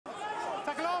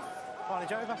Tackle off.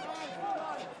 Carnage over.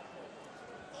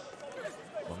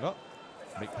 Long up.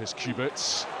 Makepeace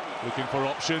Cubits looking for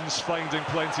options, finding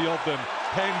plenty of them.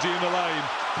 Hendy in the line.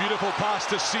 Beautiful pass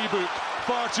to Seabook.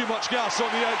 Far too much gas on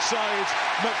the outside.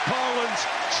 McParland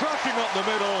tracking up the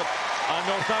middle. And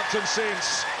Northampton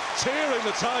Saints tearing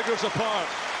the Tigers apart.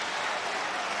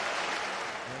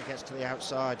 He gets to the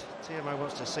outside. TMO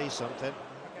wants to see something.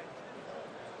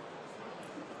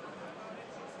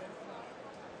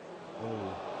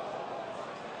 Oh,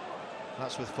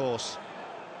 that's with force.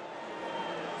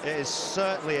 It is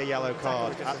certainly a yellow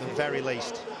card at the very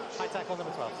least. High tackle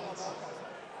number 12.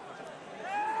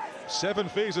 7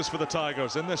 phases for the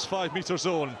Tigers in this 5-metre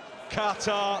zone.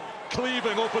 Kata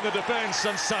cleaving open the defence,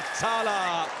 and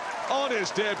Satala on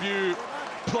his debut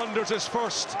plunders his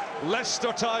first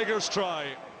Leicester Tigers try.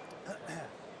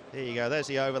 There you go, there's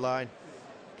the overline.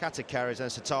 Kata carries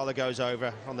and Satala goes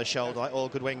over on the shoulder like all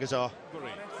good wingers are.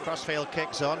 Crossfield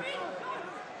kicks on.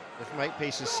 If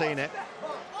Makepeace has seen it.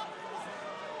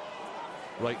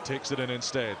 Wright takes it in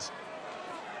instead.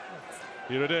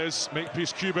 Here it is,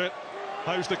 Makepeace Cubit.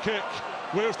 How's the kick?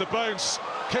 Where's the bounce?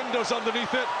 Kinder's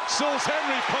underneath it. So's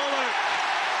Henry Pollock.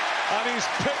 And he's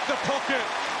picked the pocket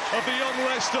of the young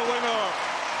Leicester winger.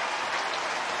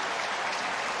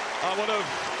 And one of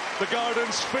the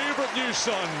Garden's favourite new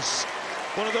sons.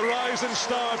 One of the rising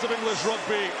stars of English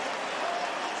rugby.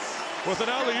 With an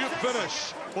alley-oop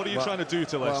finish. What are you trying to do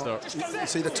to Leicester? Well, you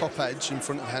see the top edge in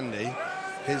front of Hendy.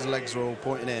 His legs are all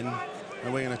pointing in,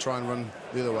 and we're going to try and run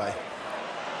the other way.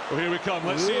 Well, here we come.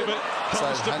 Let's see if it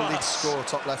comes so to Hendy pass. score,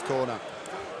 top left corner.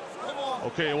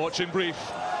 Okay, watching brief.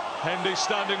 Hendy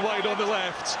standing wide on the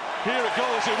left. Here it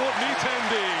goes. It won't meet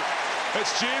Hendy.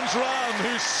 It's James Ram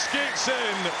who skates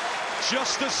in,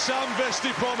 just as Sam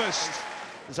Vesti promised.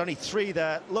 There's only 3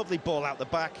 there. Lovely ball out the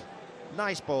back.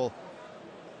 Nice ball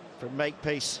from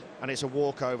Makepeace, and it's a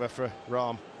walkover for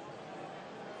Ram.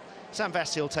 Sam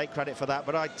Vesti will take credit for that,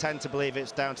 but I tend to believe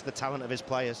it's down to the talent of his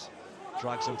players.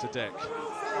 Drags him to deck.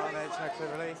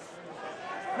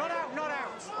 Not out, not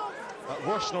out. At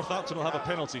worst, Northampton will have a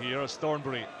penalty here as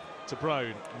Thornbury to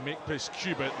Brown. Makepeace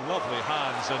Cubit, lovely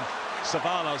hands, and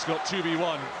Savala's got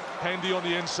 2v1. Hendy on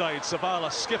the inside,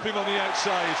 Savala skipping on the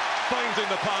outside, finding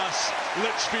the pass.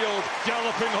 Litchfield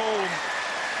galloping home.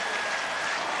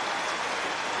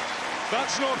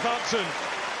 That's Northampton.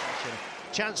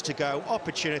 Chance to go,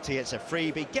 opportunity, it's a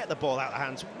freebie, get the ball out of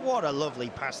hands. What a lovely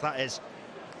pass that is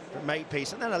from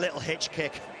Makepeace, and then a little hitch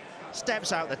kick.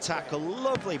 Steps out the tackle,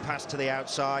 lovely pass to the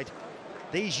outside.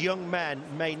 These young men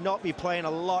may not be playing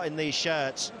a lot in these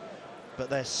shirts, but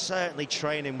they're certainly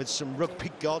training with some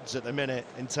rugby gods at the minute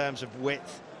in terms of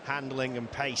width, handling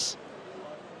and pace.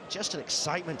 Just an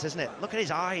excitement, isn't it? Look at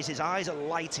his eyes are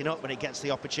lighting up when he gets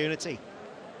the opportunity.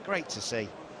 Great to see.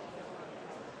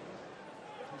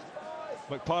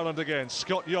 McParland again,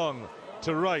 Scott Young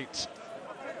to Wright.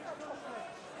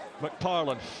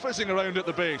 McParland fizzing around at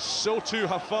the base, so too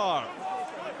Hafar.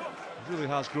 Really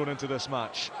has grown into this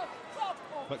match.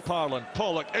 McParland,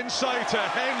 Pollock inside to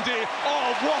Hendy.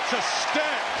 Oh, what a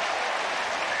step!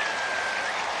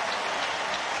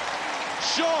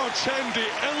 George Hendy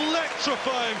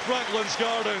electrifying Franklin's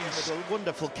Gardens. A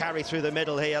wonderful carry through the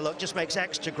middle here. Look, just makes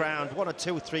extra ground. 1 or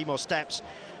 2 or 3 more steps.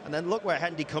 And then look where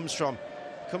Hendy comes from.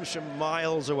 Comes from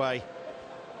miles away.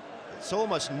 It's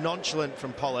almost nonchalant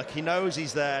from Pollock. He knows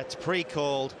he's there. It's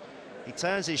pre-called. He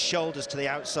turns his shoulders to the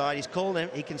outside. He's calling him.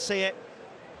 He can see it.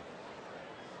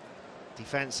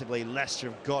 Defensively, Leicester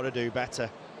have got to do better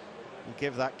and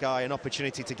give that guy an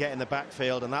opportunity to get in the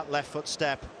backfield, and that left foot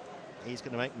step, he's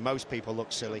going to make most people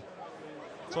look silly.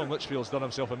 Tom Litchfield's done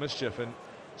himself a mischief in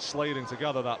sliding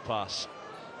together that pass.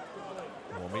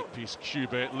 Oh, Makepeace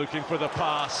Cubit looking for the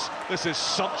pass. This is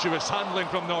sumptuous handling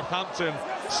from Northampton.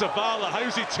 Savala,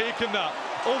 how's he taken that?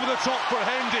 Over the top for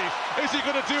Hendy. Is he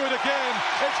going to do it again?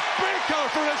 It's Baker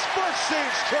for his first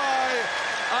Saints try,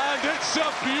 and it's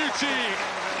a beauty.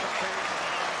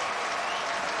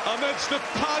 Amidst the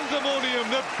pandemonium,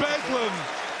 the bedlam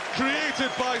created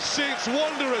by Saints'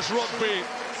 wondrous rugby,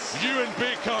 Ewan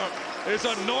Baker is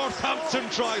a Northampton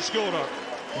try scorer.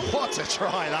 What a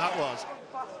try that was.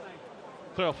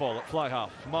 Threlfall at fly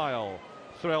half, Mile,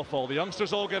 Threlfall, the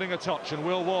youngsters all getting a touch, and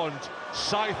Will Wand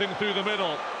scything through the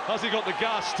middle. Has he got the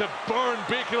gas to burn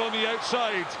Baker on the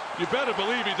outside? You better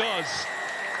believe he does.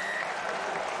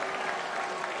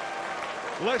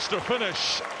 Leicester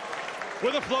finish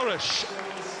with a flourish.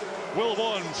 Will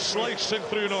Wand slicing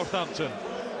through Northampton.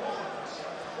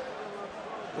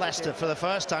 Leicester for the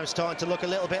first time starting to look a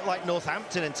little bit like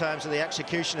Northampton in terms of the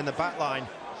execution in the back line.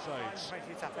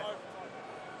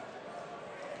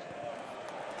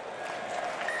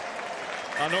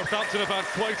 And Northampton have had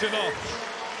quite enough.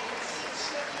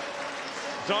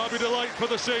 Derby delight for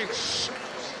the Saints.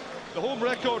 The home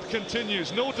record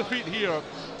continues. No defeat here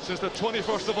since the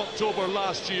 21st of October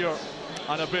last year.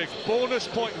 And a big bonus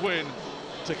point win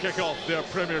to kick off their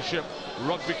Premiership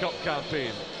Rugby Cup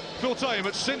campaign. Full time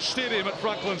at Cinch Stadium at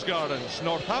Franklin's Gardens.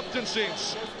 Northampton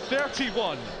Saints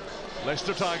 31,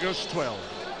 Leicester Tigers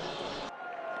 12.